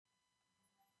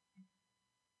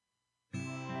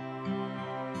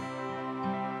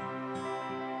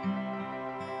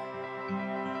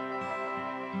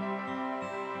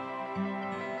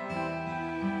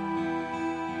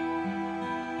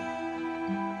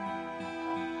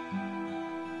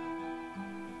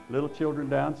little children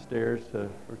downstairs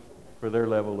for their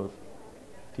level of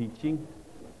teaching.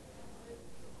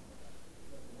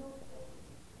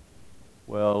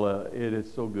 Well, it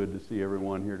is so good to see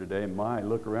everyone here today.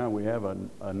 Look around. We have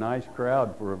a nice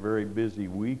crowd for a very busy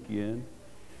weekend.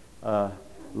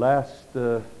 Last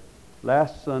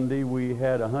Sunday we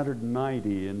had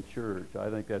 190 in church. I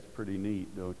think that's pretty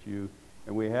neat, don't you?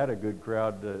 And we had a good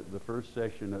crowd. The first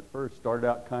session at first started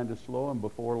out kind of slow, and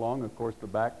before long, of course, the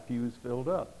back pews filled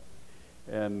up.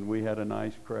 And we had a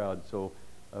nice crowd. So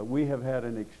we have had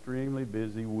an extremely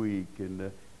busy week.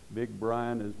 And Big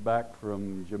Brian is back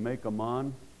from Jamaica,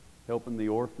 helping the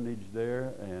orphanage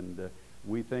there. And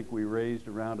we think we raised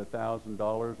around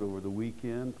 $1,000 over the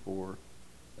weekend for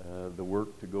the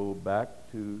work to go back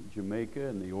to Jamaica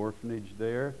and the orphanage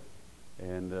there.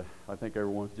 And I think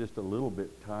everyone's just a little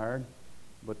bit tired.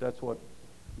 But that's what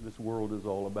this world is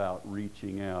all about,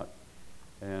 reaching out.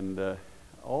 And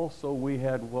also we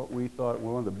had what we thought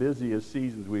one of the busiest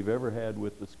seasons we've ever had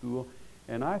with the school.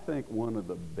 And I think one of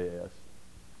the best.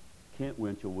 Kent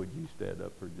Winchell, would you stand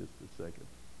up for just a second?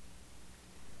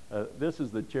 This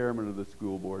is the chairman of the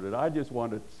school board. And I just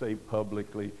wanted to say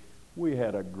publicly, we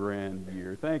had a grand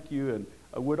year. Thank you. And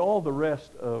would all the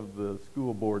rest of the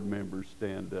school board members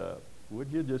stand up?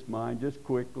 Would you just mind, just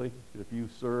quickly, if you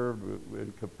served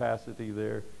in capacity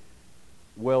there?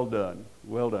 Well done.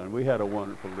 Well done. We had a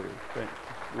wonderful day. Thanks.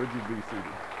 Would you be seated?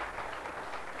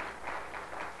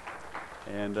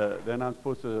 And then I'm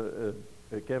supposed to,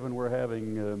 Kevin, we're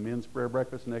having men's prayer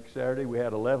breakfast next Saturday. We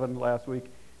had 11 last week.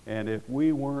 And if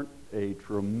we weren't a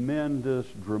tremendous,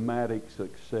 dramatic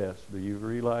success, do you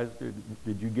realize,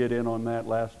 did you get in on that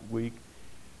last week?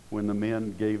 When the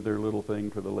men gave their little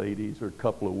thing for the ladies, or a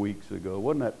couple of weeks ago.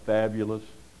 Wasn't that fabulous?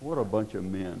 What a bunch of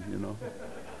men, you know.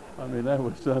 I mean, that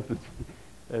was something.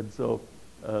 And so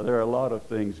there are a lot of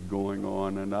things going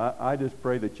on, and I just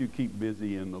pray that you keep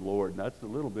busy in the Lord. And that's a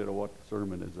little bit of what the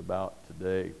sermon is about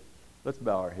today. Let's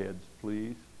bow our heads,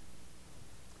 please.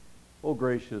 Oh,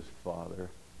 gracious Father,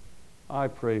 I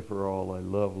pray for all thy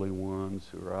lovely ones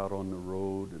who are out on the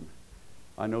road, and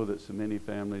I know that so many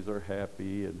families are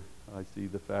happy, and I see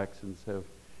the Faxons have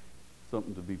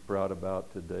something to be proud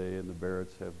about today, and the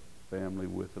Barretts have family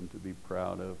with them to be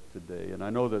proud of today. And I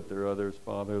know that there are others,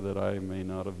 Father, that I may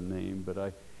not have named,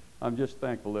 but I'm just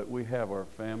thankful that we have our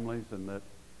families and that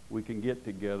we can get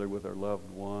together with our loved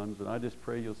ones. And I just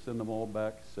pray you'll send them all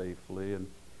back safely and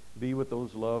be with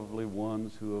those lovely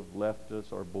ones who have left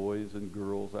us, our boys and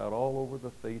girls out all over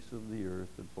the face of the earth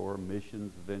and for our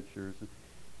missions ventures.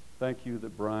 Thank you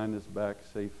that Brian is back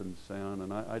safe and sound.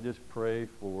 And I just pray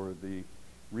for the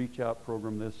Reach Out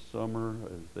program this summer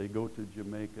as they go to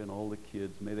Jamaica and all the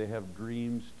kids. May they have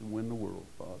dreams to win the world,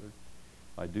 Father.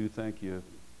 I do thank you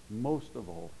most of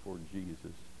all for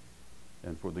Jesus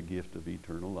and for the gift of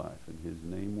eternal life. In his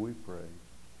name we pray.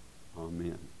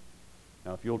 Amen.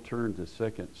 Now if you'll turn to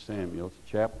 2 Samuel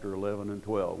chapter 11 and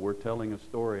 12. We're telling a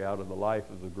story out of the life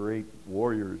of the great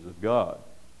warriors of God.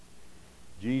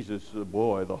 Jesus,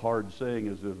 boy, the hard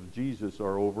sayings of Jesus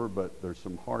are over, but there's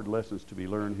some hard lessons to be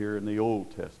learned here in the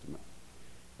Old Testament.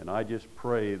 And I just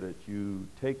pray that you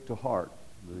take to heart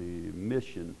the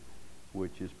mission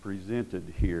which is presented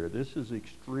here. This is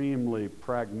extremely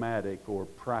pragmatic or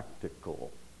practical.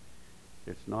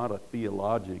 It's not a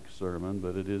theologic sermon,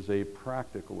 but it is a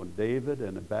practical one. David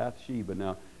and Bathsheba.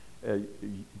 Now,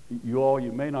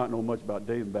 you may not know much about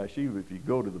David and Bathsheba. If you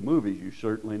go to the movies, you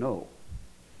certainly know.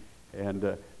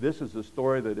 And this is a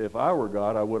story that if I were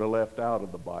God, I would have left out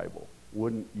of the Bible.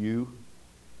 Wouldn't you?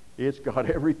 It's got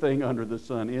everything under the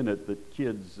sun in it that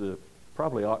kids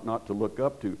probably ought not to look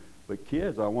up to. But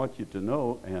kids, I want you to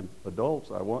know, and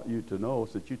adults, I want you to know,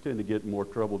 since you tend to get in more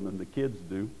trouble than the kids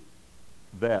do,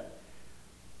 that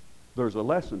there's a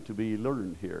lesson to be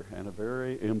learned here, and a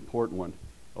very important one.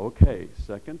 Okay,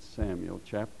 2 Samuel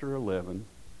chapter 11.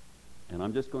 And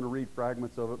I'm just going to read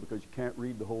fragments of it because you can't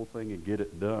read the whole thing and get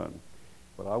it done.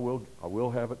 But I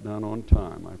will have it done on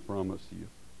time, I promise you.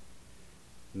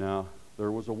 Now,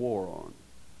 there was a war on.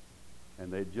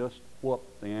 And they just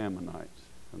whooped the Ammonites.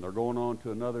 And they're going on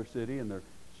to another city and they're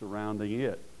surrounding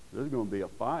it. There's going to be a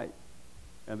fight.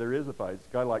 And there is a fight. It's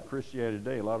kind of like Christianity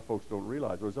today. A lot of folks don't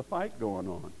realize there's a fight going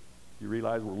on. You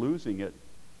realize we're losing it.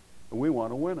 And we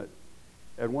want to win it.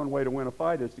 And one way to win a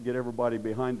fight is to get everybody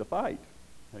behind the fight.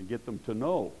 And get them to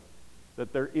know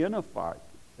that they're in a fight,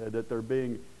 that they're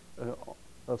being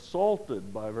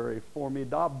assaulted by very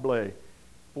formidable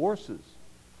forces.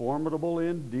 Formidable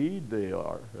indeed they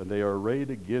are, and they are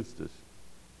arrayed against us.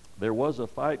 There was a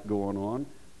fight going on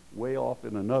way off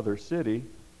in another city,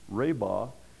 Rabah,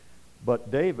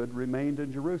 But David remained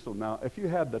in Jerusalem. Now, if you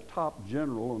had the top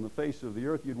general on the face of the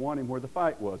earth, you'd want him where the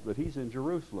fight was, but he's in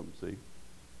Jerusalem, see?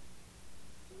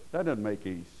 That doesn't make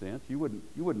any sense. You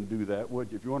wouldn't do that,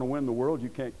 would you? If you want to win the world, you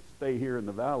can't stay here in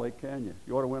the valley, can you? If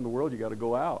you want to win the world, you got to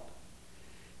go out.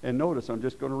 And notice, I'm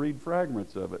just going to read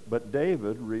fragments of it. But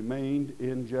David remained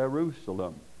in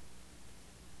Jerusalem.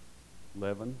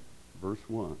 11, verse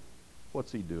 1.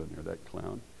 What's he doing there, that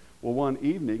clown? Well, one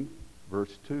evening,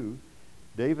 verse 2,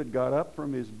 David got up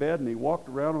from his bed and he walked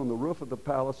around on the roof of the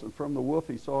palace, and from the roof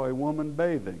he saw a woman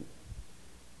bathing.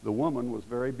 The woman was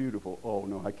very beautiful. Oh,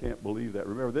 no, I can't believe that.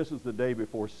 Remember, this is the day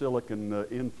before silicon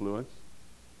influence.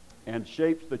 And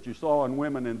shapes that you saw in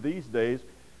women in these days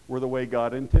were the way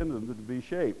God intended them to be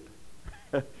shaped.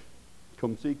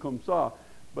 Comme ci, comme ça.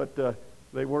 But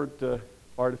they weren't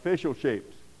artificial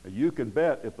shapes. You can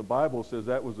bet if the Bible says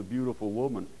that was a beautiful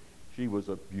woman, she was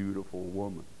a beautiful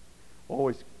woman.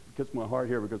 Always gets my heart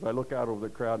here because I look out over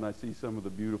the crowd and I see some of the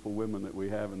beautiful women that we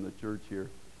have in the church here,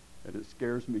 and it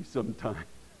scares me sometimes.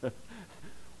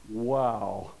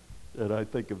 Wow. And I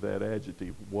think of that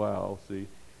adjective, wow, see.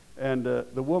 And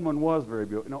the woman was very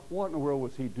beautiful. Now, what in the world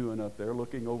was he doing up there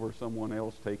looking over someone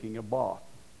else taking a bath?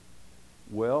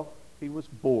 Well, he was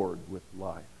bored with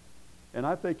life. And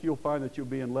I think you'll find that you'll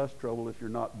be in less trouble if you're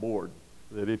not bored,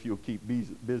 than if you'll keep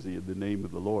busy in the name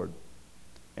of the Lord.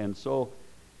 And so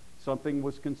something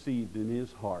was conceived in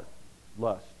his heart,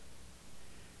 lust.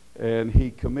 And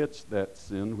he commits that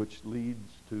sin, which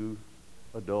leads to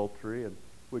adultery and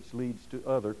which leads to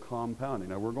other compounding.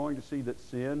 Now, we're going to see that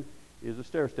sin is a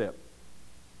stair step.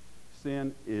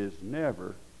 Sin is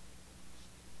never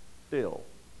still.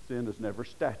 Sin is never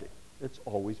static. It's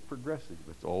always progressive.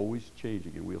 It's always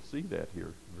changing. And we'll see that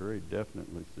here very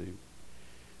definitely, see.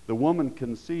 The woman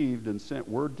conceived and sent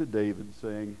word to David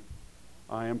saying,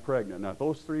 I am pregnant. Now,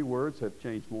 those three words have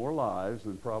changed more lives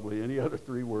than probably any other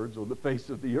three words on the face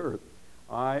of the earth.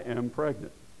 I am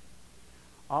pregnant.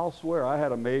 I'll swear I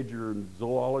had a major in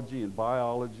zoology and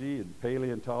biology and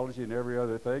paleontology and every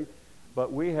other thing,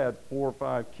 but we had 4 or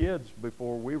 5 kids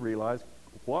before we realized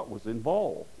what was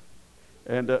involved.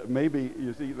 And maybe,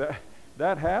 you see,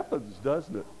 that happens,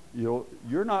 doesn't it? You know,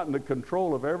 you're not in the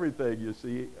control of everything, you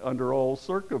see, under all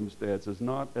circumstances,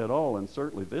 not at all. And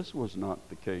certainly this was not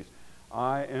the case.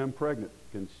 I am pregnant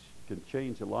can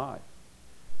change a life.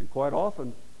 And quite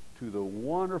often to the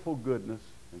wonderful goodness,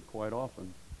 and quite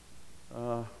often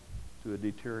to a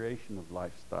deterioration of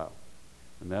lifestyle.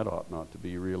 And that ought not to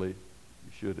be really,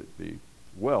 should it be?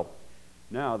 Well,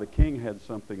 now the king had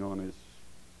something on his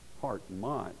heart and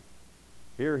mind.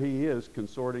 Here he is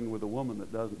consorting with a woman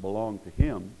that doesn't belong to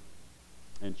him,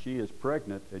 and she is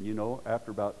pregnant, and you know,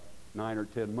 after about 9 or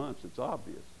 10 months, it's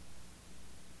obvious.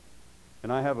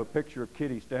 And I have a picture of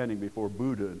Kitty standing before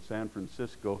Buddha in San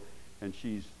Francisco, and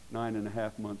she's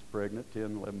 9.5 months pregnant,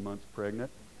 10, 11 months pregnant,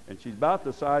 and she's about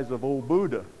the size of old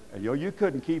Buddha. And you know, you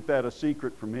couldn't keep that a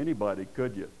secret from anybody,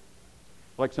 could you?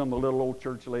 Like some of the little old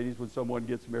church ladies when someone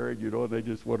gets married, you know, they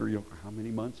just wonder, you know, how many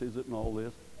months is it and all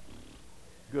this?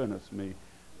 Goodness me.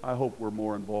 I hope we're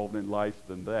more involved in life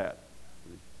than that.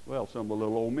 Well, some of the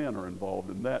little old men are involved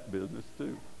in that business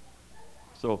too.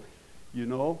 So, you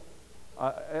know,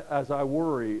 as I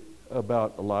worry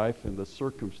about life and the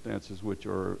circumstances which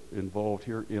are involved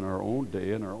here in our own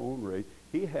day, in our own race,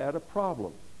 he had a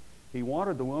problem. He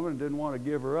wanted the woman and didn't want to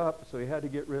give her up, so he had to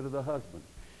get rid of the husband.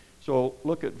 So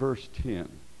look at verse 10.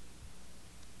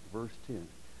 Verse 10.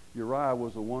 Uriah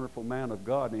was a wonderful man of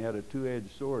God, and he had a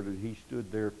two-edged sword, and he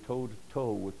stood there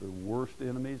toe-to-toe with the worst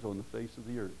enemies on the face of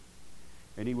the earth.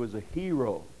 And he was a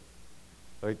hero.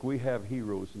 Like we have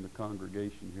heroes in the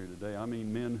congregation here today. I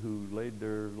mean, men who laid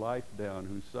their life down,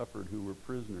 who suffered, who were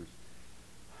prisoners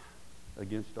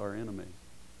against our enemies,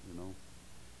 you know.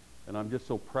 And I'm just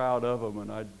so proud of them,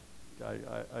 and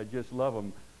I just love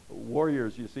them.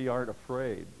 Warriors, you see, aren't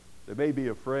afraid. They may be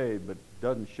afraid, but it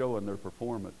doesn't show in their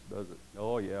performance, does it?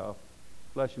 Oh, yeah,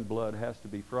 flesh and blood has to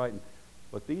be frightened.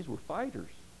 But these were fighters.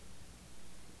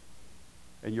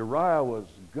 And Uriah was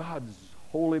God's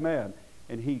holy man.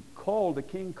 And the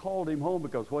king called him home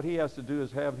because what he has to do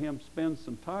is have him spend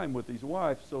some time with his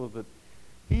wife so that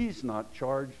he's not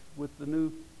charged with the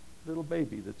new little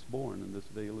baby that's born in this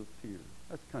vale of tears.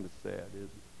 That's kind of sad, isn't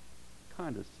it?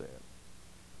 Kind of sad.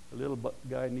 A little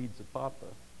guy needs a papa.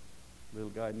 A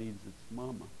little guy needs its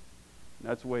mama. And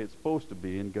that's the way it's supposed to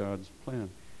be in God's plan.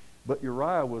 But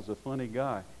Uriah was a funny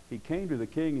guy. He came to the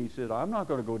king and he said, I'm not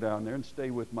going to go down there and stay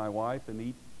with my wife and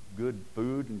eat good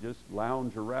food and just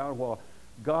lounge around while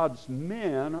God's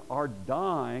men are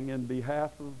dying in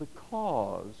behalf of the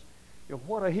cause. You know,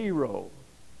 what a hero.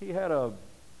 He had a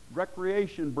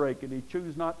recreation break and he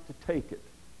chose not to take it.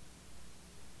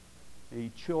 And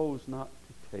he chose not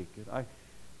to take it.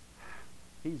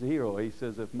 He's a hero. He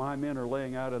says, if my men are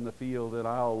laying out in the field, then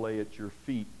I'll lay at your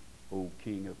feet, O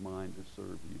king of mine, to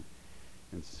serve you,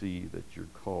 and see that your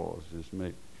cause is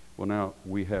made. Well, now,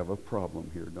 we have a problem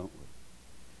here, don't we?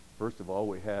 First of all,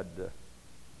 we had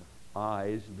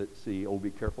eyes that see. Oh,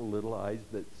 be careful, little eyes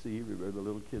that see. Remember the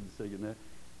little kids singing that?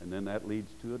 And then that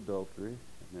leads to adultery.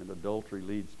 And then adultery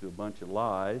leads to a bunch of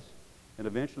lies. And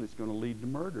eventually it's going to lead to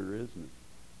murder, isn't it?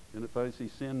 And if I see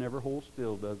sin never holds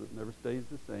still, does it? Never stays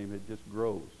the same. It just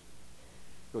grows.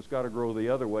 So it's got to grow the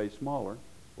other way, smaller,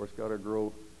 or it's got to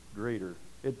grow greater.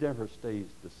 It never stays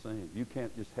the same. You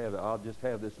can't just have it. I'll just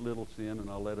have this little sin and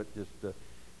I'll let it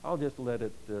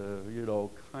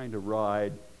kind of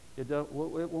ride. It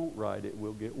won't ride. It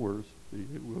will get worse.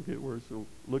 It will get worse. So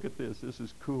look at this. This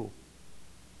is cool.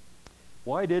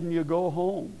 Why didn't you go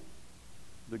home?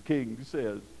 The king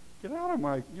says, get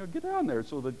down there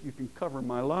so that you can cover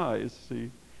my lies.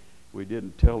 See, we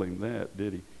didn't tell him that,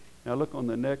 did he? Now look on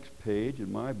the next page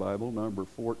in my Bible, number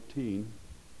 14.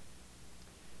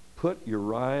 Put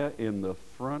Uriah in the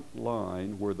front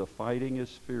line where the fighting is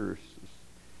fiercest.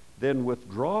 Then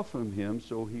withdraw from him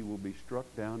so he will be struck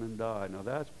down and die. Now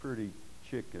that's pretty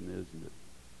chicken, isn't it?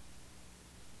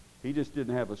 He just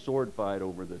didn't have a sword fight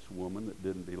over this woman that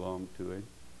didn't belong to him.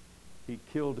 He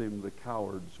killed him the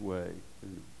coward's way.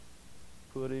 And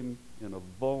put him in a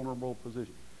vulnerable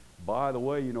position. By the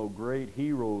way, great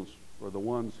heroes are the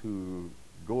ones who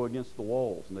go against the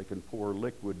walls and they can pour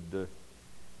liquid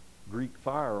Greek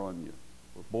fire on you,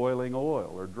 or boiling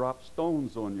oil, or drop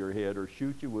stones on your head, or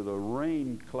shoot you with a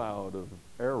rain cloud of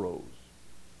arrows.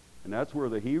 And that's where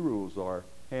the heroes are,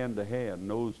 hand to hand,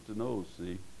 nose to nose,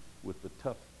 see, with the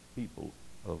tough people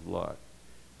of life.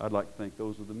 I'd like to think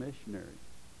those are the missionaries.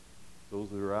 Those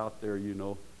that are out there,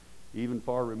 even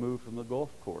far removed from the golf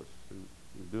course,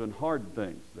 doing hard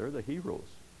things. They're the heroes.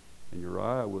 And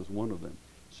Uriah was one of them.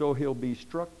 So he'll be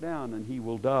struck down and he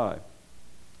will die.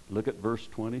 Look at verse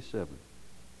 27.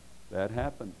 That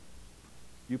happened.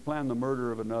 You plan the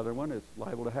murder of another one, it's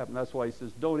liable to happen. That's why he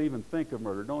says, don't even think of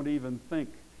murder. Don't even think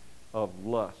of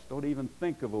lust. Don't even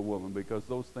think of a woman, because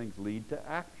those things lead to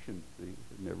action. See,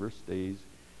 it never stays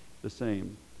the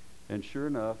same. And sure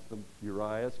enough,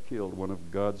 Uriah killed one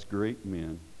of God's great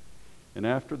men. And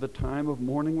after the time of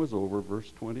mourning was over, verse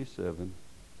 27,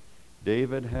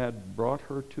 David had brought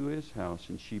her to his house,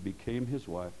 and she became his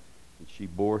wife, and she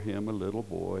bore him a little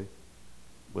boy.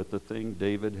 But the thing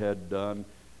David had done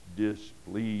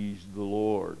displeased the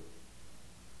Lord.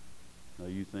 Now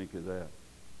you think of that.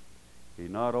 He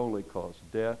not only caused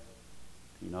death,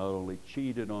 he not only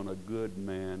cheated on a good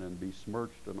man and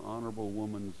besmirched an honorable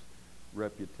woman's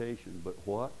reputation, but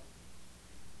what?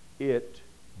 It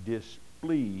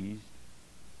displeased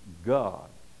God.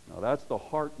 Now that's the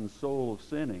heart and soul of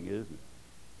sinning, isn't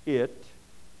it? It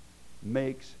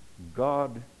makes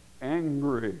God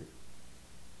angry.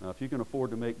 Now if you can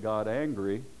afford to make God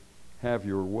angry, have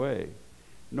your way.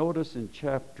 Notice in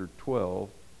chapter 12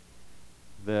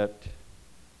 that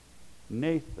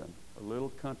Nathan, a little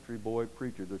country boy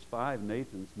preacher, there's 5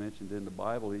 Nathans mentioned in the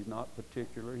Bible. He's not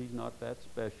particular, he's not that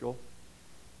special,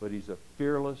 but he's a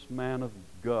fearless man of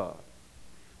God.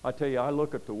 I tell you, I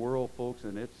look at the world, folks,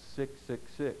 and it's sick, sick,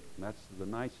 sick. And that's the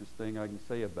nicest thing I can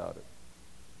say about it.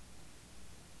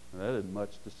 And that isn't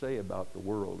much to say about the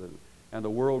world. And the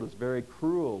world is very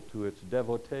cruel to its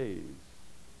devotees.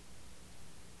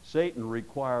 Satan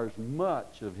requires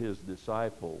much of his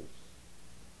disciples.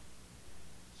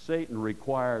 Satan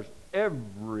requires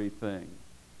everything,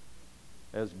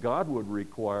 as God would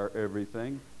require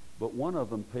everything, but one of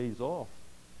them pays off,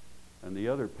 and the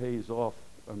other pays off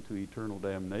unto eternal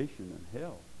damnation and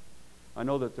hell. I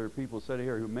know that there are people sitting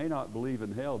here who may not believe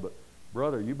in hell, but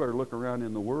brother, you better look around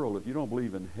in the world. If you don't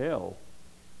believe in hell,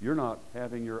 you're not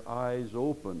having your eyes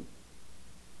open.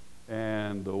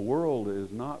 And the world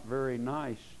is not very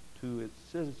nice to its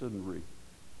citizenry.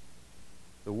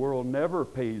 The world never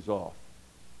pays off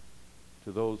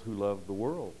to those who love the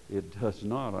world. It does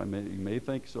not. You may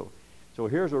think so. So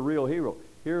here's a real hero.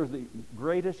 Here's the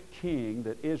greatest king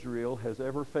that Israel has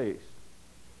ever faced.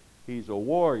 He's a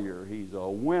warrior. He's a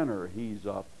winner. He's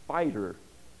a fighter.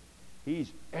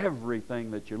 He's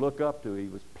everything that you look up to. He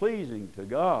was pleasing to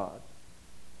God.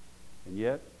 And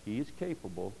yet, he's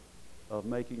capable of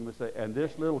making mistakes. And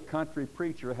this little country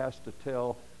preacher has to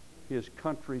tell his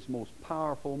country's most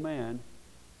powerful man,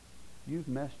 you've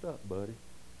messed up, buddy.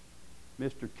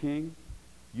 Mr. King,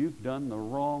 you've done the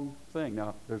wrong thing.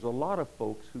 Now, there's a lot of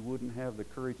folks who wouldn't have the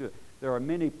courage to. There are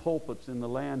many pulpits in the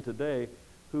land today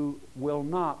who will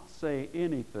not say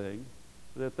anything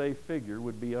that they figure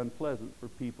would be unpleasant for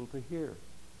people to hear.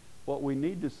 what we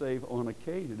need to say on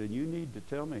occasion. And you need to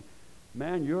tell me,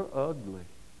 man, you're ugly.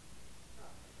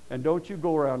 And don't you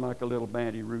go around like a little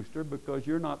banty rooster, because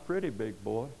you're not pretty, big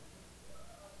boy.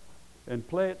 And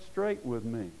play it straight with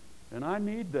me. And I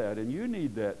need that, and you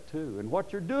need that too. And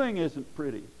what you're doing isn't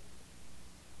pretty.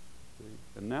 See?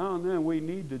 And now and then we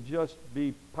need to just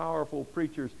be powerful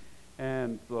preachers,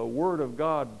 and the Word of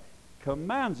God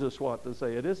commands us what to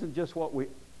say. It isn't just what we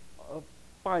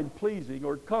find pleasing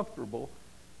or comfortable,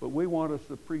 but we want us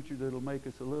a preacher that'll make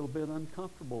us a little bit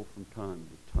uncomfortable from time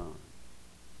to time.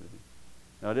 See?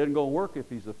 Now, it isn't going to work if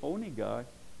he's a phony guy.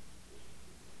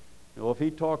 You know, if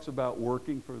he talks about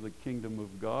working for the kingdom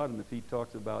of God, and if he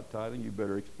talks about tithing, you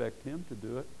better expect him to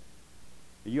do it.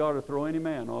 You ought to throw any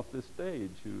man off this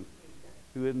stage who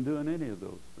isn't doing any of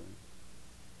those things.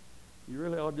 You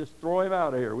really ought to just throw him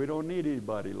out of here. We don't need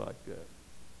anybody like that.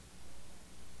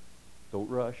 Don't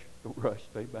rush. Don't rush.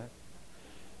 Stay back.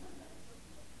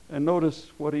 And notice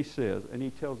what he says. And he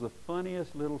tells the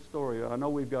funniest little story. I know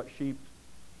we've got sheep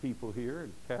people here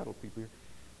and cattle people here.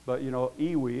 But, you know,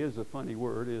 iwi is a funny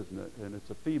word, isn't it? And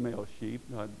it's a female sheep.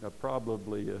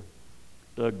 Probably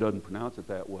Doug doesn't pronounce it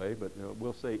that way, but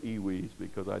we'll say iwis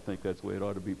because I think that's the way it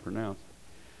ought to be pronounced.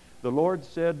 The Lord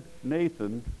said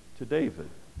Nathan to David,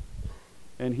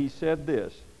 and he said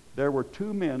this, there were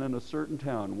two men in a certain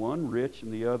town, one rich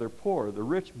and the other poor. The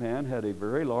rich man had a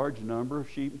very large number of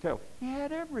sheep and cattle. He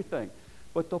had everything.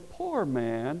 But the poor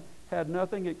man had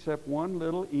nothing except one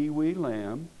little iwi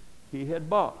lamb he had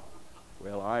bought.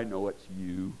 Well, I know it's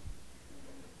you.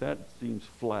 That seems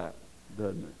flat,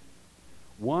 doesn't it?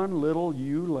 One little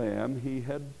ewe lamb he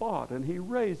had bought, and he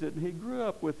raised it, and he grew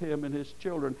up with him and his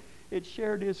children. It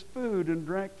shared his food and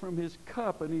drank from his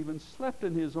cup and even slept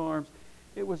in his arms.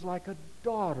 It was like a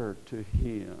daughter to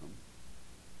him.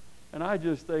 And I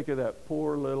just think of that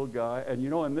poor little guy. And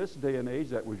you know, in this day and age,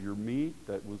 that was your meat,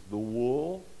 that was the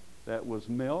wool, that was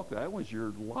milk, that was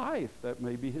your life. That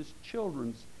may be his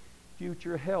children's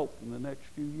future help in the next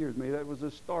few years. Maybe that was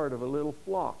the start of a little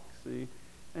flock, see?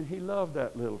 And he loved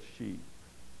that little sheep.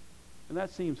 And that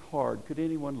seems hard. Could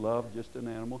anyone love just an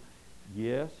animal?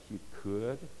 Yes, you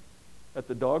could. At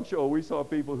the dog show, we saw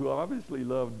people who obviously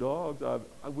loved dogs.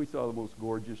 We saw the most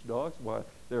gorgeous dogs. Why,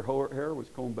 their hair was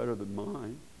combed better than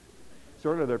mine.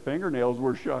 Certainly their fingernails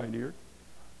were shinier.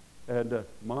 And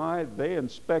they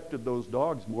inspected those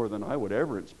dogs more than I would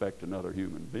ever inspect another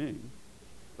human being.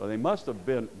 So they must have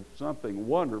been something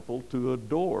wonderful to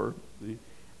adore. See?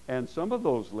 And some of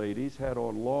those ladies had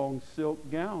on long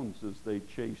silk gowns as they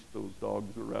chased those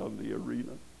dogs around the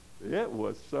arena. It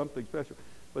was something special.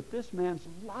 But this man's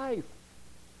life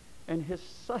and his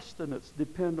sustenance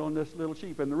depend on this little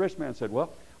sheep. And the rich man said,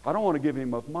 well, I don't want to give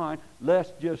him of mine.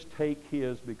 Let's just take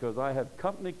his, because I have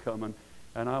company coming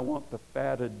and I want the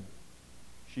fatted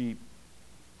sheep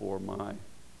for my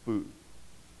food.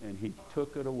 And he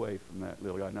took it away from that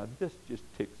little guy. Now, this just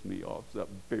ticks me off,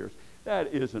 something fierce.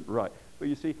 That isn't right. But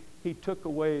you see, he took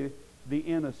away the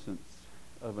innocence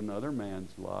of another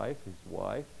man's life, his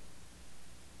wife.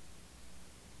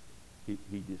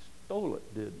 He just stole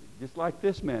it, didn't he? Just like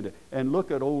this man did. And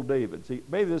look at old David. See,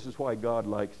 maybe this is why God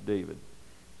likes David.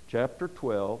 Chapter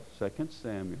 12, 2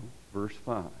 Samuel, verse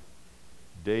 5.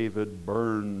 David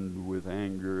burned with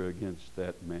anger against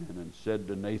that man and said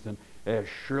to Nathan, as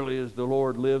surely as the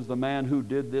Lord lives, the man who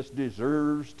did this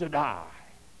deserves to die.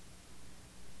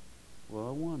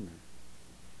 Well,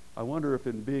 I wonder if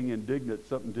in being indignant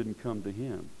something didn't come to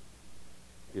him.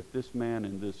 If this man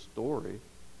in this story,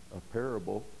 a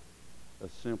parable, a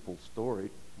simple story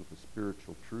with a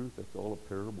spiritual truth, that's all a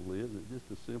parable is. It's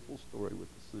just a simple story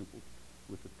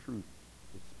with the truth,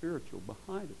 the spiritual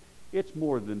behind it. It's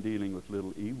more than dealing with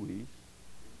little iwis.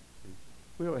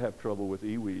 We don't have trouble with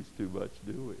iwis too much,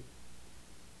 do we?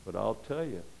 But I'll tell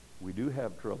you, we do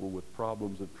have trouble with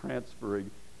problems of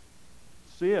transferring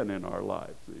sin in our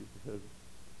lives. See?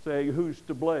 Saying who's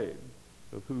to blame,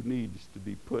 of who needs to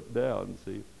be put down,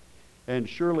 see. And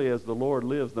surely as the Lord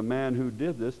lives, the man who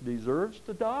did this deserves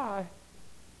to die.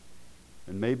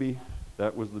 And maybe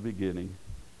that was the beginning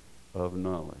of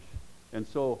knowledge. And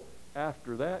so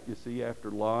after that, you see, after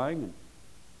lying, and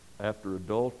after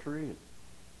adultery, and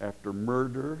after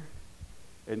murder,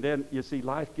 and then, you see,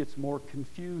 life gets more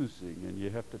confusing, and you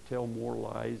have to tell more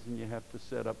lies, and you have to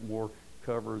set up more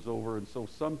covers over, and so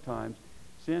sometimes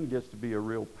sin gets to be a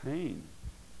real pain.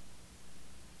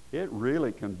 It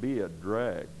really can be a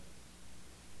drag.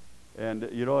 And,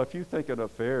 you know, if you think an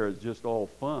affair is just all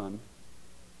fun,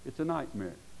 it's a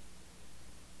nightmare.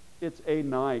 It's a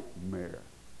nightmare.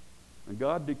 And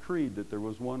God decreed that there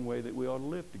was one way that we ought to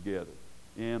live together,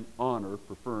 in honor,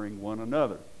 preferring one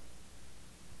another.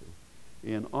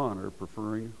 in honor,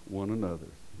 preferring one another.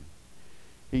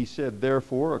 He said,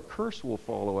 therefore, a curse will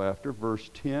follow after. Verse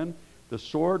 10, the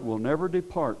sword will never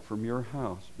depart from your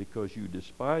house, because you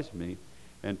despised me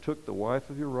and took the wife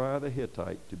of Uriah the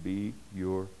Hittite to be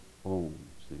your own.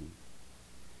 See?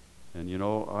 And you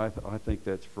know, I think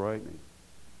that's frightening.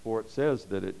 For it says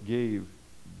that it gave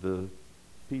the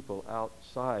people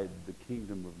outside the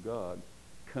kingdom of God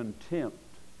contempt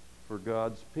for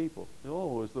God's people.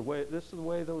 Oh, this is the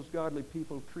way those godly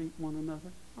people treat one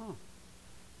another? Oh.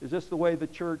 Is this the way the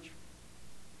church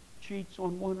cheats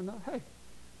on one another?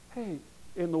 Hey,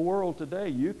 in the world today,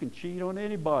 you can cheat on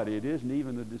anybody. It isn't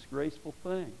even a disgraceful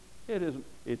thing. It isn't.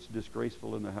 It's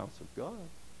disgraceful in the house of God.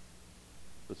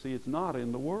 But see, it's not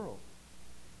in the world.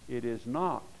 It is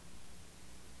not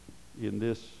in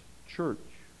this church,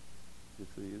 you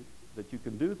see, that you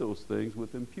can do those things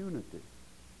with impunity.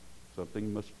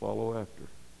 Something must follow after,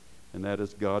 and that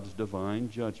is God's divine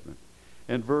judgment.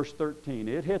 And verse 13,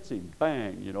 it hits him,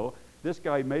 bang, you know. This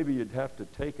guy, maybe you'd have to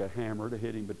take a hammer to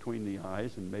hit him between the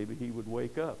eyes, and maybe he would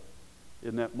wake up.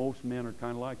 Isn't that most men are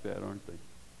kind of like that, aren't they?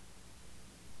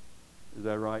 Is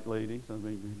that right, ladies? I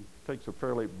mean, it takes a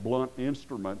fairly blunt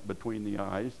instrument between the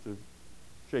eyes to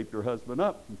shape your husband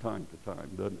up from time to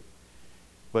time, doesn't it?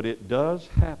 But it does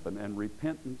happen, and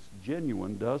repentance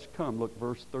genuine does come. Look,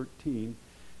 verse 13.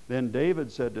 Then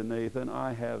David said to Nathan,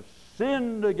 I have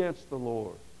sinned against the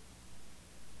Lord.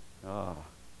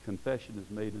 Confession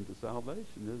is made unto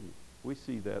salvation, isn't it? We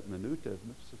see that in the New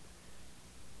Testament.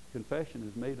 Confession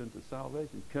is made unto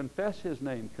salvation. Confess his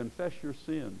name. Confess your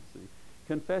sins. See?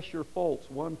 Confess your faults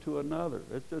one to another.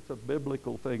 It's a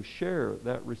biblical thing. Share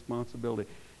that responsibility.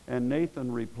 And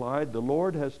Nathan replied, the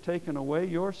Lord has taken away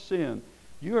your sin.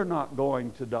 You are not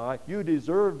going to die. You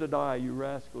deserve to die, you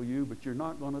rascal, you, but you're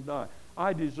not going to die.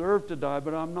 I deserve to die,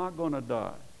 but I'm not going to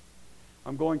die.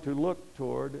 I'm going to look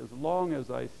toward, as long as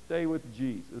I stay with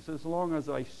Jesus, as long as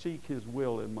I seek his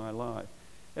will in my life,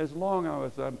 as long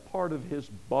as I'm part of his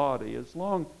body, as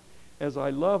long as I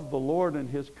love the Lord and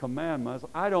his commandments,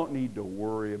 I don't need to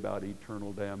worry about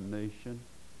eternal damnation.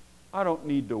 I don't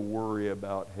need to worry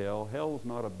about hell. Hell's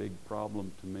not a big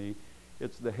problem to me.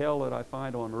 It's the hell that I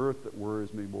find on earth that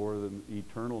worries me more than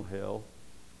eternal hell.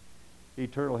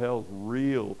 Eternal hell's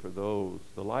real for those.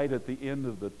 The light at the end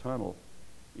of the tunnel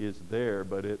is there,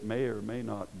 but it may or may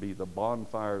not be the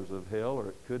bonfires of hell, or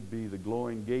it could be the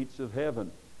glowing gates of heaven.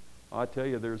 I tell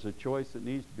you, there's a choice that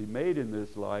needs to be made in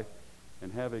this life,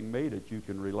 and having made it, you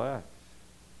can relax.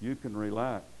 You can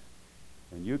relax.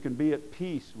 And you can be at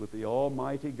peace with the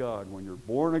Almighty God when you're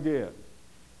born again,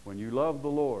 when you love the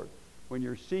Lord, when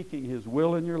you're seeking his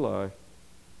will in your life.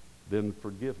 Then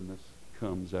forgiveness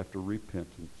comes after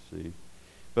repentance, see.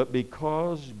 But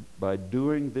because by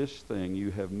doing this thing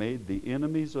you have made the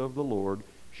enemies of the Lord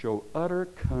show utter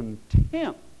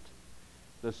contempt,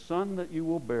 the son that you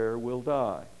will bear will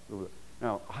die.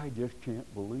 Now, I just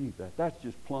can't believe that. That's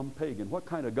just plumb pagan. What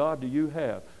kind of God do you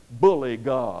have? Bully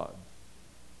God.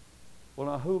 Well,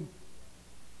 now, who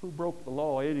broke the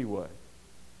law anyway?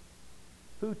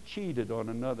 Who cheated on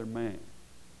another man?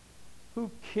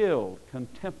 Who killed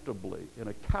contemptibly in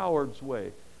a coward's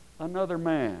way another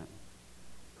man?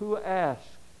 Who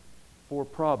asked for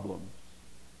problems?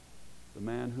 The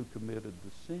man who committed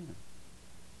the sin.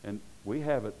 And we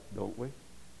have it, don't we?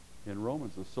 In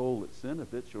Romans, the soul that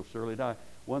sinneth, it shall surely die.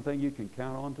 One thing you can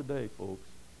count on today, folks,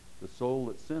 the soul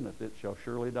that sinneth, it shall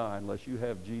surely die, unless you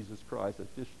have Jesus Christ.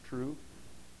 It's just true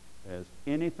as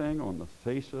anything on the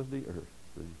face of the earth.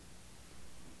 See?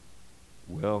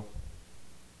 Well,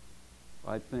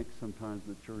 I think sometimes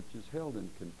the church is held in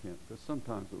contempt, because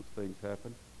sometimes those things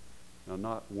happen. Now,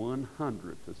 not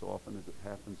 1/100th as often as it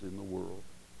happens in the world.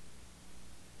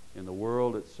 In the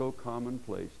world, it's so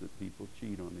commonplace that people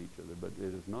cheat on each other, but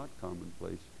it is not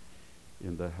commonplace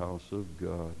in the house of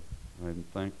God. I'm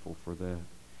thankful for that.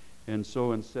 And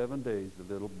so in 7 days,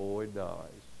 the little boy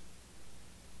dies.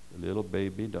 The little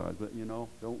baby dies. But, you know,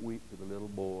 don't weep for the little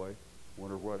boy.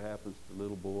 Wonder what happens to the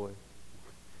little boy.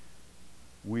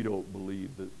 We don't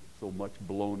believe that so much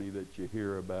baloney that you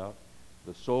hear about.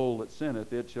 The soul that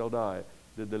sinneth, it shall die.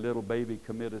 Did the little baby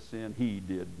commit a sin? He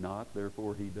did not.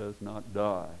 Therefore, he does not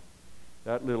die.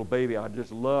 That little baby, I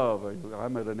just love.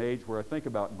 I'm at an age where I think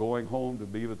about going home to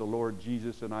be with the Lord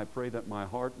Jesus, and I pray that my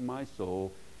heart and my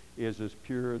soul is as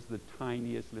pure as the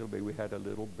tiniest little baby. We had a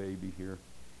little baby here,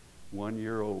 1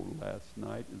 year old last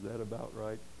night. Is that about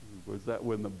right? Was that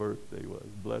when the birthday was?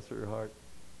 Bless her heart.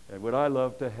 And would I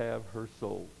love to have her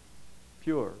soul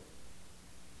pure,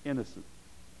 innocent,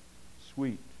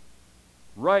 sweet,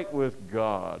 right with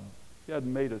God. She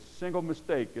hadn't made a single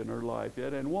mistake in her life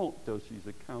yet, and won't till she's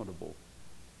accountable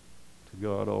to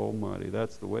God Almighty.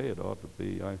 That's the way it ought to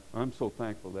be. I'm so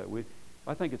thankful that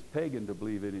I think it's pagan to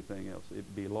believe anything else.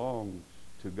 It belongs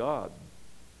to God,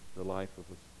 the life of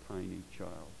a tiny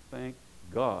child. Thank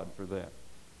God for that.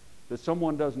 That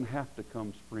someone doesn't have to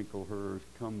come sprinkle her or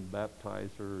come baptize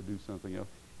her or do something else.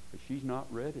 But she's not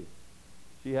ready.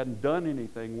 She hadn't done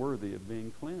anything worthy of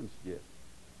being cleansed yet.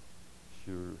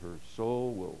 Sure, her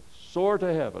soul will soar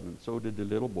to heaven, and so did the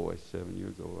little boy, 7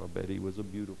 years old. I bet he was a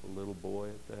beautiful little boy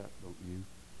at that, don't you?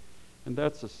 And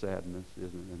that's a sadness, isn't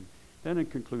it? And then in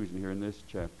conclusion here in this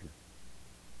chapter,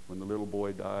 when the little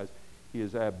boy dies, he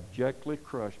is abjectly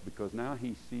crushed because now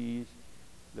he sees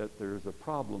that there's a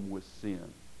problem with sin.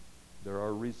 There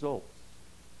are results.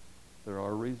 There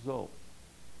are results.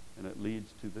 And it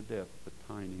leads to the death of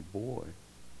the tiny boy,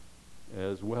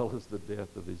 as well as the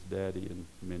death of his daddy and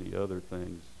many other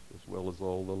things, as well as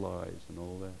all the lies and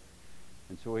all that.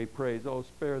 And so he prays, oh,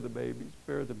 spare the baby,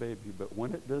 spare the baby. But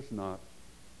when it does not,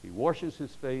 he washes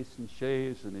his face and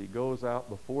shaves, and he goes out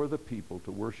before the people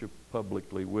to worship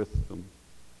publicly with them.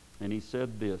 And he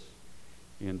said this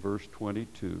in verse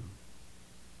 22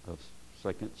 of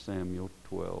 2 Samuel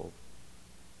 12.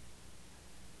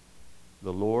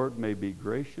 The Lord may be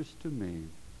gracious to me,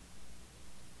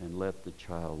 and let the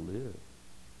child live.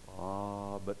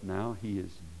 Ah, but now he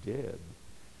is dead.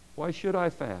 Why should I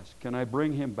fast? Can I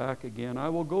bring him back again? I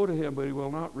will go to him, but he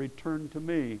will not return to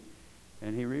me.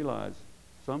 And he realized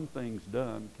some things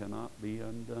done cannot be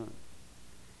undone.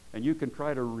 And you can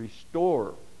try to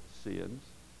restore sins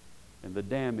and the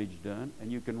damage done,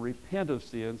 and you can repent of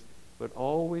sins, but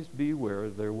always beware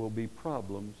there will be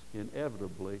problems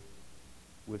inevitably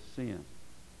with sin.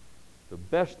 The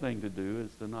best thing to do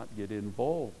is to not get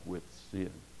involved with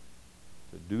sin,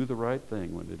 to do the right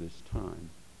thing when it is time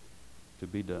to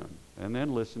be done. And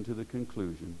then listen to the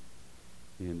conclusion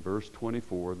in verse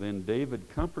 24. Then David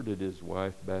comforted his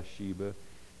wife Bathsheba,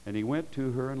 and he went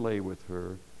to her and lay with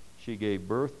her. She gave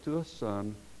birth to a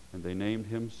son, and they named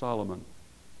him Solomon.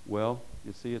 Well,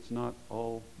 you see, it's not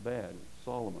all bad.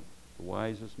 Solomon, the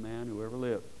wisest man who ever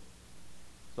lived.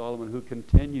 Solomon, who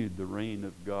continued the reign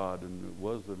of God, and it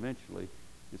was eventually,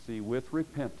 you see, with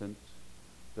repentance,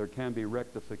 there can be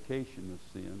rectification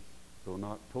of sins, though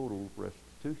not total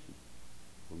restitution.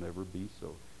 Will never be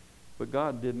so. But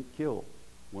God didn't kill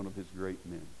one of his great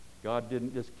men. God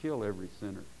didn't just kill every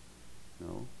sinner.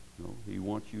 No, he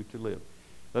wants you to live.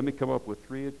 Let me come up with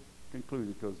three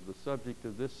conclusions, because the subject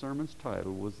of this sermon's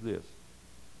title was this.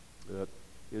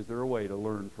 Is there a way to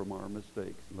learn from our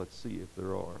mistakes? Let's see if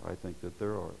there are. I think that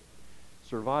there are.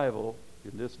 Survival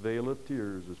in this vale of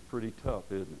tears is pretty tough,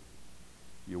 isn't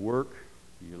it? You work,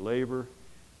 you labor,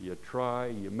 you try,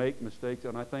 you make mistakes,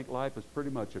 and I think life is pretty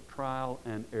much a trial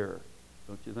and error,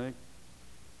 don't you think?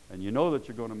 And you know that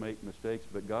you're going to make mistakes,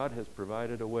 but God has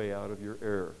provided a way out of your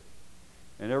error.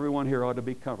 And everyone here ought to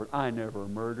be comforted. I never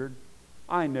murdered.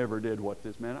 I never did what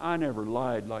this man. I never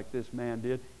lied like this man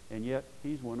did. And yet,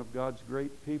 he's one of God's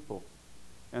great people.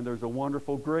 And there's a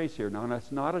wonderful grace here. Now, that's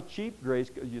not a cheap grace,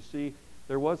 because you see,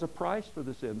 there was a price for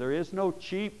the sin. There is no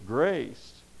cheap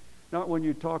grace. Not when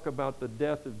you talk about the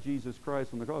death of Jesus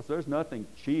Christ on the cross. There's nothing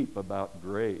cheap about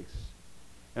grace.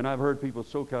 And I've heard people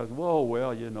so kind of,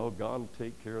 well, you know, God will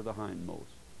take care of the hindmost.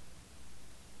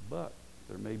 But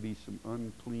there may be some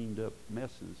uncleaned up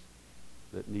messes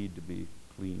that need to be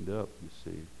cleaned up, you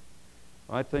see.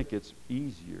 I think it's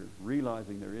easier,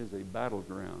 realizing there is a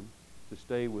battleground, to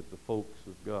stay with the folks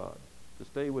of God, to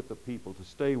stay with the people, to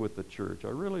stay with the church. I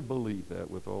really believe that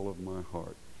with all of my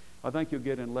heart. I think you'll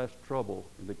get in less trouble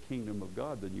in the kingdom of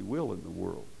God than you will in the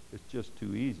world. It's just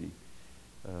too easy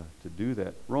to do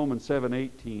that. Romans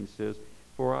 7:18 says,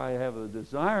 for I have a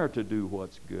desire to do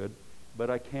what's good, but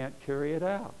I can't carry it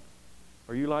out.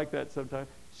 Are you like that sometimes?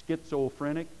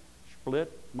 Schizophrenic,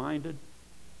 split-minded,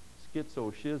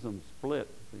 schizoschism, split,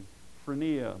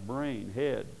 phrenia, brain,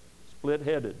 head,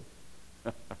 split-headed.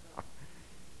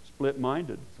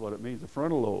 Split-minded is what it means, the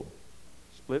frontal lobe.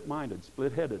 Split-minded,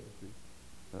 split-headed.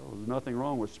 Well, there's nothing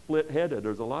wrong with split-headed.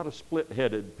 There's a lot of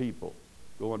split-headed people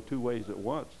going two ways at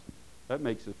once. That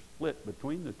makes a split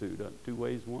between the two, doesn't it? Two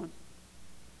ways once.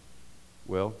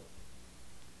 Well,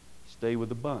 stay with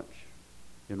the bunch.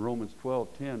 In Romans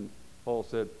 12:10, Paul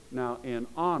said, now in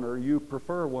honor you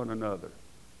prefer one another.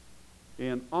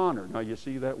 In honor. Now you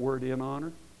see that word in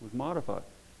honor was modified.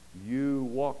 You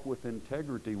walk with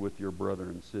integrity with your brother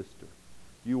and sister.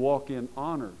 You walk in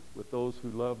honor with those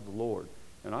who love the Lord.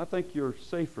 And I think you're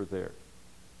safer there.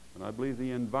 And I believe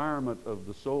the environment of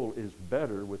the soul is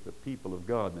better with the people of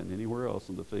God than anywhere else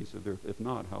on the face of the earth. If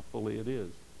not, how fully it is.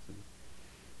 See?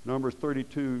 Numbers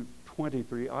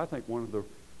 32:23, I think one of the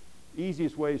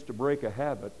easiest ways to break a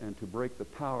habit and to break the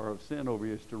power of sin over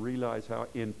you is to realize how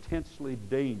intensely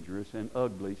dangerous and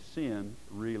ugly sin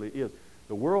really is.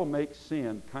 The world makes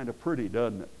sin kind of pretty,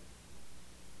 doesn't it?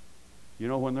 You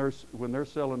know, when they're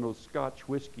selling those Scotch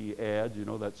whiskey ads, you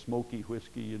know, that smoky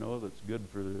whiskey, you know, that's good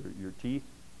for your teeth,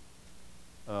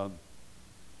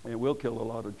 it will kill a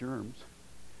lot of germs.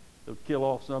 It'll kill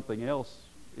off something else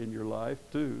in your life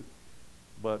too.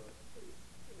 But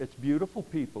it's beautiful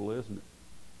people, isn't it?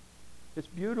 It's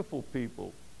beautiful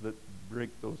people that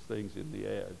drink those things in the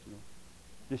ads, you know.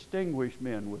 Distinguished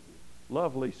men with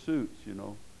lovely suits, you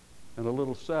know, and a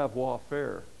little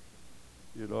savoir-faire,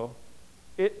 you know.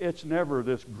 It's never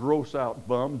this gross-out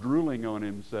bum drooling on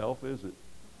himself, is it?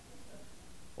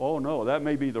 Oh, no, that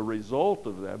may be the result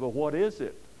of that, but what is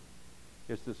it?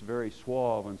 It's this very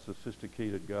suave and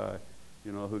sophisticated guy,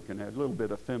 you know, who can have a little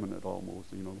bit effeminate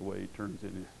almost, you know, the way he turns in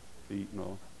his feet and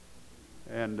all.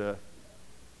 And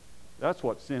that's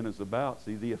what sin is about.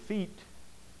 See, the effete,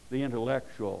 the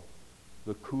intellectual,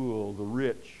 the cool, the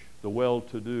rich, the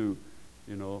well-to-do,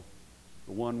 you know,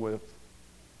 the one with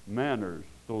manners,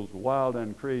 those wild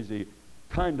and crazy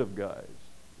kind of guys.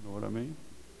 You know what I mean?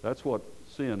 That's what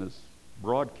sin is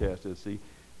broadcast as, see.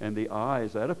 And the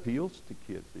eyes, that appeals to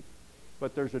kids, see.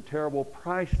 But there's a terrible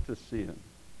price to sin.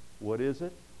 What is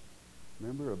it?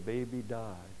 Remember, a baby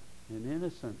died. An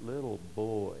innocent little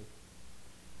boy.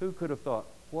 Who could have thought,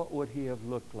 what would he have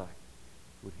looked like?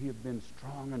 Would he have been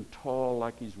strong and tall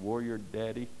like his warrior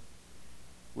daddy?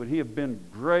 Would he have been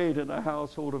great in the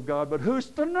household of God? But who's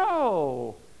to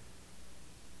know?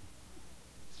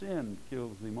 Sin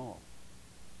kills them all.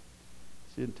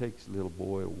 Sin takes the little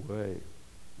boy away.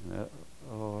 And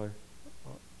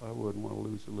I wouldn't want to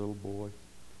lose a little boy.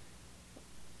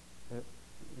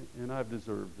 And I've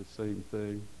deserved the same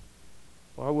thing.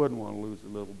 Well, I wouldn't want to lose a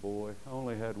little boy. I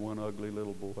only had one ugly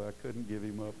little boy. I couldn't give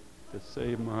him up to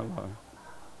save my life.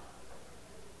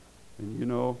 And you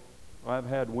know, I've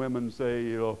had women say,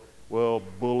 you know, well,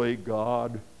 bully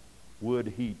God, would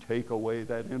he take away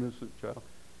that innocent child?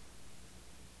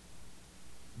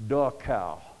 Duh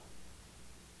cow.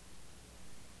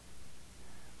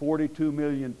 42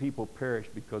 million people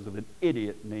perished because of an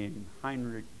idiot named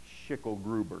Heinrich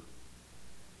Schicklgruber.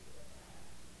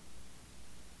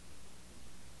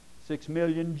 6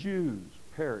 million Jews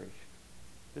perished.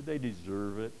 Did they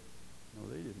deserve it? No,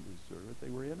 they didn't deserve it. They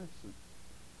were innocent.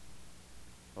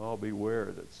 Oh, beware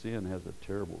that sin has a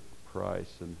terrible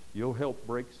price, and you'll help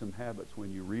break some habits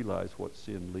when you realize what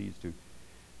sin leads to.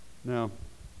 Now,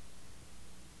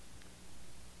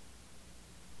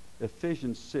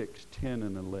 Ephesians 6, 10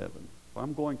 and 11. If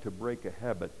I'm going to break a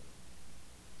habit,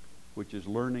 which is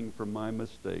learning from my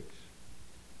mistakes,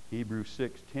 Hebrews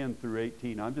 6, 10 through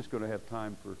 18. I'm just going to have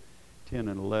time for 10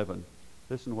 and 11.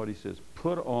 Listen to what he says.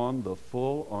 Put on the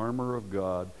full armor of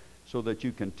God so that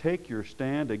you can take your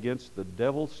stand against the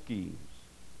devil's schemes.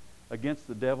 Against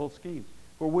the devil's schemes.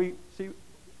 For we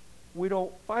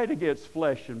don't fight against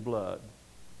flesh and blood.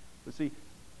 But see,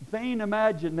 vain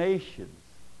imaginations,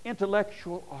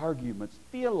 intellectual arguments,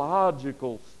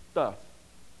 theological stuff.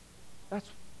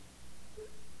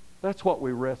 That's what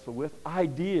we wrestle with.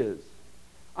 Ideas.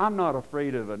 I'm not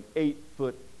afraid of an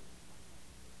 8-foot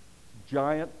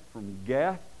giant from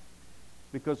Gath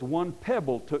because one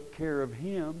pebble took care of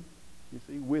him. You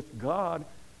see, with God,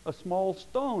 a small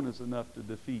stone is enough to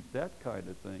defeat that kind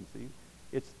of thing. See,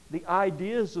 it's the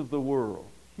ideas of the world,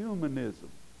 humanism,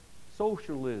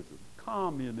 socialism,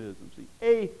 communism, see,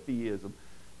 atheism,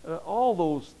 all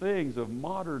those things of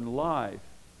modern life.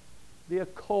 The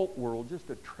occult world just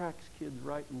attracts kids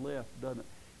right and left, doesn't it?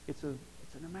 It's an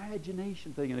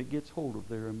imagination thing, and it gets hold of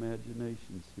their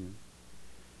imaginations. See?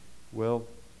 Well,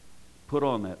 put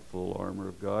on that full armor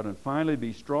of God, and finally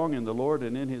be strong in the Lord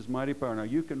and in His mighty power. Now,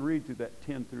 you can read through that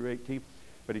 10 through 18,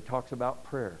 but he talks about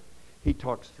prayer. He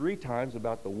talks 3 times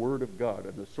about the Word of God,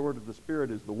 and the sword of the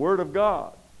Spirit is the Word of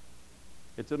God.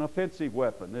 It's an offensive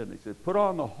weapon, isn't it? He said, put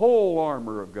on the whole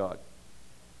armor of God.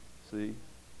 See?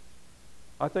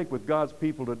 I think with God's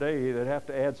people today, they'd have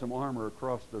to add some armor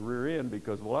across the rear end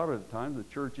because a lot of the time the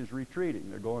church is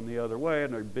retreating. They're going the other way,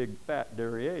 and their big fat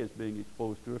derriere is being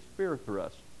exposed to a spear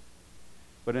thrust.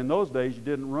 But in those days, you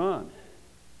didn't run.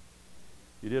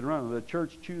 You didn't run. The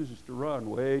church chooses to run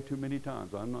way too many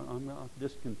times. I'm not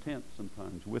discontent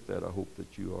sometimes with that. I hope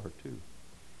that you are too.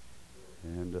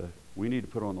 And we need to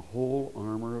put on the whole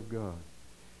armor of God.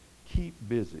 Keep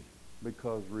busy,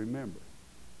 because remember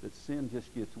that sin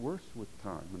just gets worse with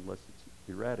time unless it's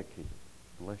eradicated,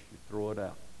 unless you throw it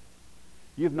out.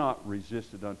 You've not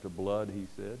resisted unto blood, he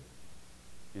said,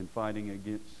 in fighting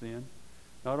against sin.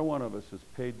 Not a one of us has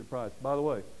paid the price. By the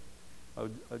way, I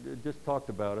just talked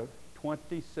about it.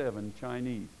 27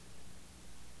 Chinese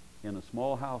in a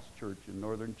small house church in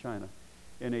northern China,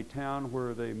 in a town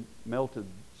where they melted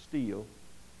steel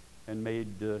and made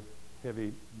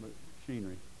heavy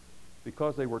machinery.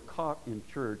 Because they were caught in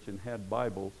church and had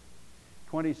Bibles,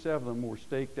 27 of them were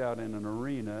staked out in an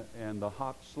arena, and the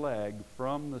hot slag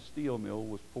from the steel mill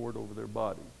was poured over their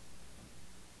bodies.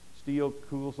 Steel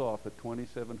cools off at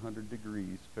 2,700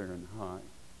 degrees Fahrenheit.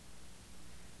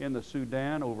 In the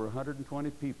Sudan, over 120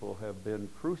 people have been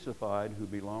crucified who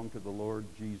belong to the Lord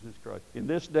Jesus Christ. In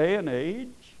this day and age,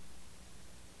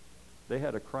 they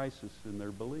had a crisis in their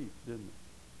belief, didn't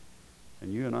they?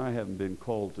 And you and I haven't been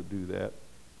called to do that.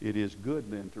 It is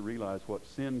good then to realize what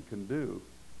sin can do.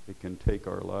 It can take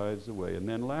our lives away. And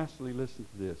then lastly, listen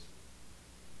to this.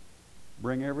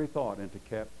 Bring every thought into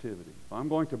captivity. If I'm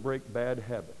going to break bad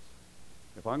habits,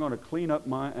 if I'm going to clean up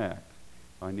my act,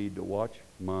 I need to watch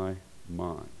my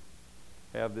mind.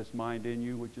 Have this mind in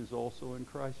you which is also in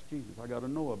Christ Jesus. I got to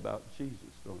know about Jesus,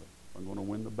 don't I? If I'm going to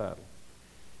win the battle.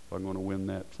 If I'm going to win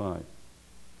that fight.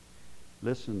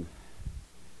 Listen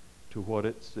to what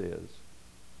it says.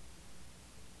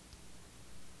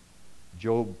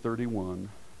 Job 31,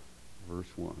 verse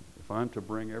 1. If I'm to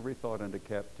bring every thought into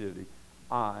captivity,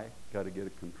 I got to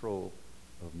get control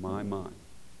of my mind.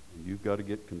 And you've got to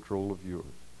get control of yours.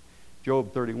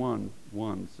 Job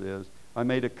 31:1 says, I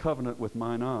made a covenant with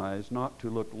mine eyes not to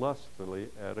look lustfully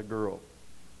at a girl.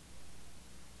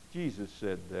 Jesus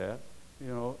said that. You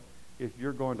know, if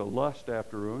you're going to lust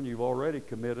after a woman, you've already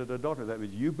committed adultery. That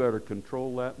means you better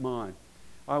control that mind.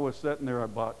 I was sitting there, I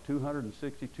bought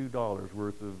 $262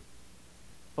 worth of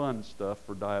fun stuff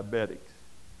for diabetics.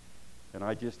 And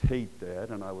I just hate that.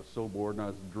 And I was so bored, and I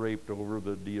was draped over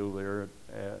the deal there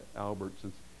at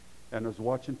Albertsons. And I was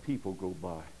watching people go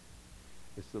by.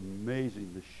 It's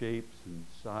amazing the shapes and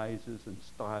sizes and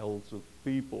styles of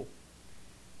people.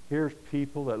 Here's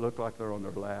people that look like they're on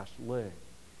their last leg.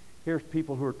 Here's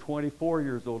people who are 24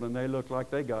 years old and they look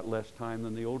like they got less time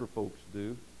than the older folks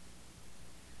do.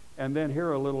 And then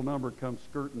here a little number comes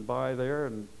skirting by there,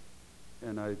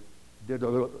 and I did a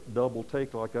little double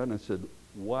take like that, and I said,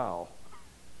 wow,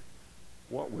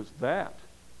 what was that?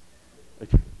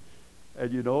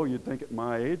 And you know, you'd think at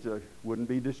my age I wouldn't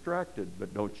be distracted,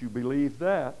 but don't you believe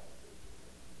that?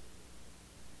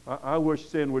 I wish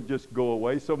sin would just go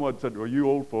away. Someone said, well, you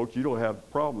old folks, you don't have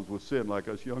problems with sin like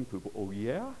us young people. Oh,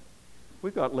 yeah?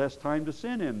 We've got less time to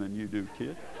sin in than you do,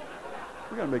 kid.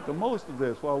 We've got to make the most of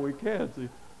this while we can. See?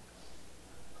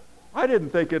 I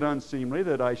didn't think it unseemly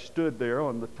that I stood there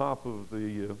on the top of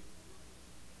the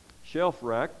shelf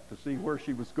rack to see where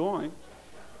she was going.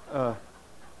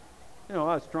 You know,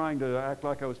 I was trying to act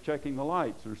like I was checking the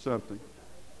lights or something.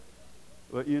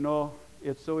 But, you know,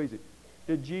 it's so easy.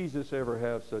 Did Jesus ever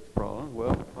have such problems?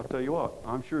 Well, I'll tell you what.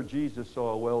 I'm sure Jesus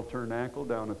saw a well-turned ankle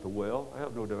down at the well. I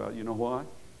have no doubt. You know why?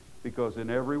 Because in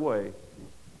every way,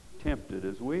 tempted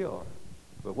as we are.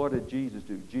 But what did Jesus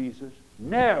do? Jesus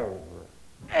never,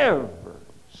 ever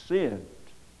sinned.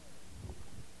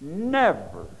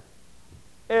 Never,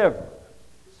 ever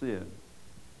sinned.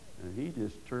 And he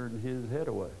just turned his head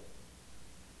away.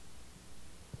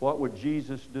 What would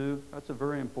Jesus do? That's a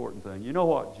very important thing. You know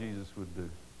what Jesus would do?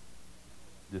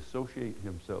 Dissociate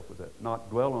himself with that.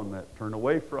 Not dwell on that. Turn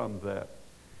away from that.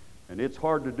 And it's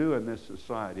hard to do in this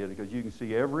society because you can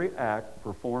see every act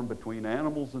performed between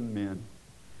animals and men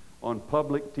on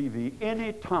public TV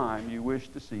any time you wish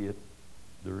to see it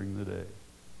during the day.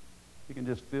 You can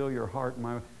just feel your heart and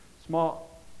mind. Small,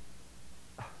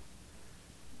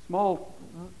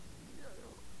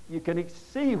 you can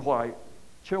see why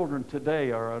children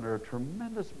today are under a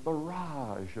tremendous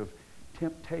barrage of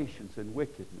temptations and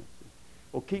wickedness.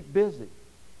 Well, keep busy.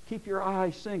 Keep your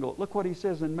eye single. Look what he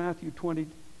says in Matthew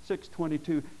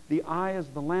 26:22. The eye is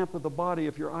the lamp of the body.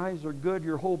 If your eyes are good,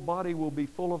 your whole body will be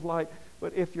full of light.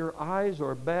 But if your eyes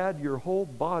are bad, your whole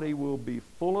body will be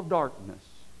full of darkness.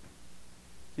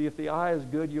 See, if the eye is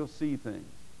good, you'll see things.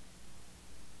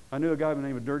 I knew a guy by the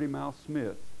name of Dirty Mouth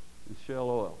Smith in Shell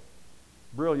Oil.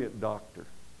 Brilliant doctor.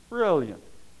 Brilliant.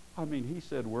 I mean, he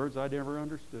said words I never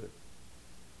understood.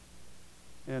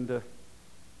 And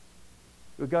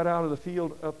we got out of the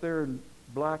field up there in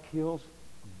Black Hills.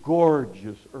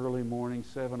 Gorgeous early morning,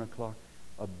 7 o'clock.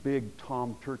 A big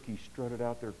tom turkey strutted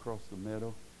out there across the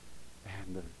meadow.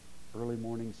 And the early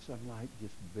morning sunlight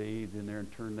just bathed in there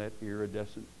and turned that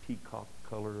iridescent peacock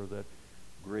color of that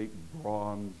great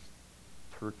bronze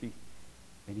turkey.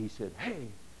 And he said, hey,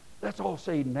 let's all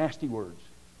say nasty words.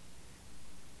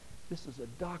 This is a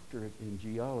doctorate in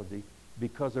geology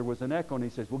because there was an echo, and he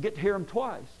says, we'll get to hear them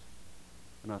twice.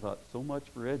 And I thought, so much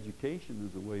for education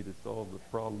as a way to solve the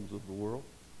problems of the world.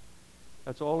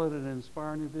 That's all it had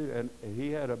inspired him to do. And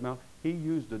he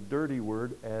used a dirty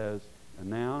word as a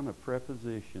noun, a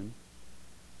preposition,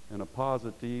 and a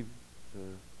positive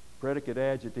predicate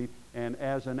adjective, and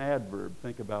as an adverb.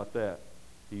 Think about that.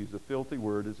 He used a filthy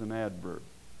word as an adverb.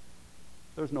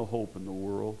 There's no hope in the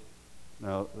world.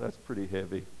 Now, that's pretty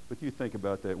heavy, but you think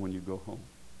about that when you go home.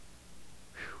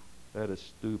 Whew, that is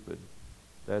stupid.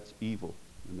 That's evil,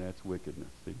 and that's wickedness.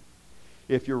 See?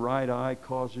 If your right eye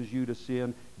causes you to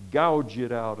sin, gouge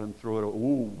it out and throw it away.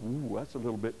 Ooh, that's a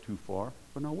little bit too far.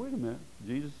 But now, wait a minute.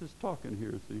 Jesus is talking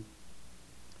here, see.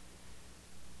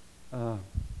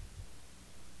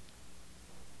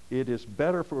 It is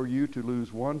better for you to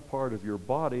lose one part of your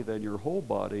body than your whole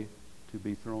body to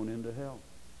be thrown into hell.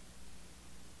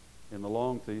 In the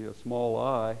long thing, a small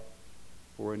eye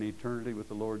for an eternity with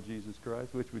the Lord Jesus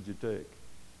Christ, which would you take?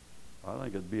 I think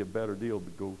it'd be a better deal to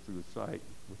go through sight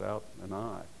without an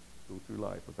eye, go through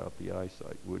life without the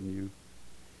eyesight, wouldn't you?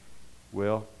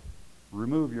 Well,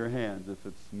 remove your hands. If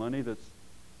it's money that's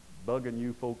bugging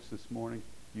you folks this morning,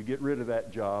 you get rid of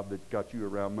that job that got you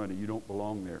around money. You don't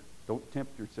belong there. Don't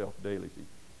tempt yourself daily. See?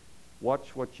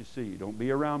 Watch what you see. Don't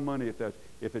be around money.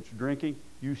 If it's drinking,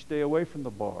 you stay away from the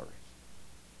bars.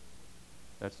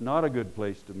 That's not a good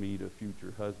place to meet a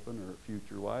future husband or a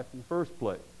future wife in the first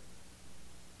place.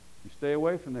 You stay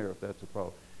away from there if that's a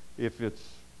problem. If it's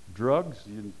drugs,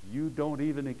 you don't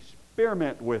even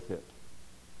experiment with it.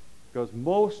 Because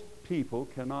most people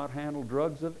cannot handle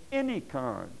drugs of any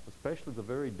kind, especially the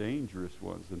very dangerous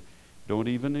ones. And don't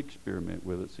even experiment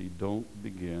with it. See, don't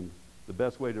begin. The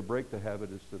best way to break the habit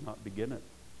is to not begin it.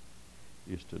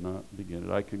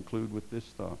 I conclude with this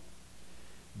thought.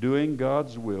 Doing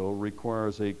God's will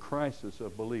requires a crisis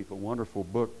of belief. A wonderful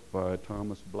book by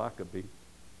Thomas Blackaby.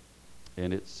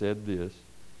 And it said this: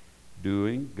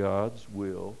 doing God's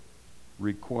will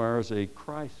requires a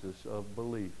crisis of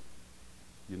belief.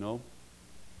 You know,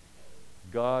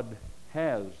 God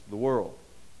has the world.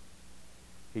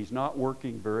 He's not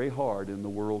working very hard in the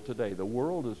world today. The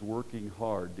world is working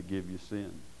hard to give you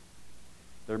sin.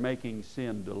 They're making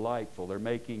sin delightful. They're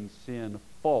making sin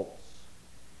false.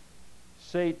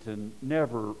 Satan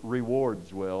never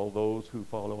rewards well those who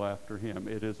follow after him.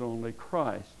 It is only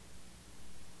Christ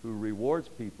who rewards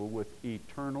people with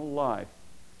eternal life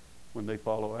when they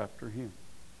follow after him.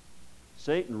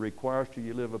 Satan requires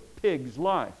you live a pig's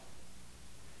life,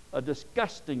 a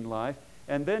disgusting life,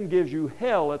 and then gives you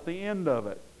hell at the end of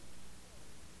it.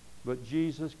 But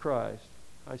Jesus Christ,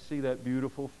 I see that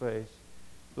beautiful face,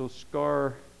 those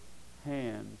scar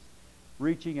hands,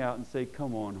 reaching out and say,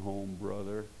 come on home,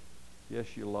 brother.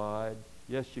 Yes, you lied.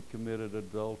 Yes, you committed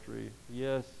adultery.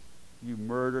 Yes, you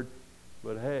murdered.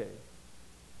 But hey,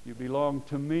 you belong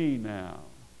to me now.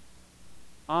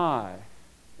 I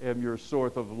am your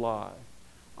source of life.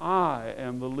 I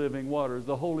am the living waters.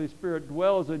 The Holy Spirit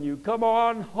dwells in you. Come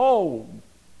on home.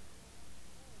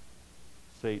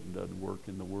 Satan doesn't work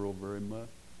in the world very much.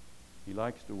 He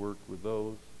likes to work with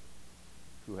those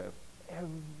who have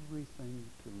everything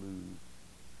to lose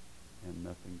and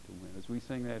nothing to win. As we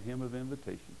sing that hymn of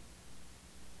invitation,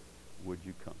 would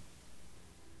you come?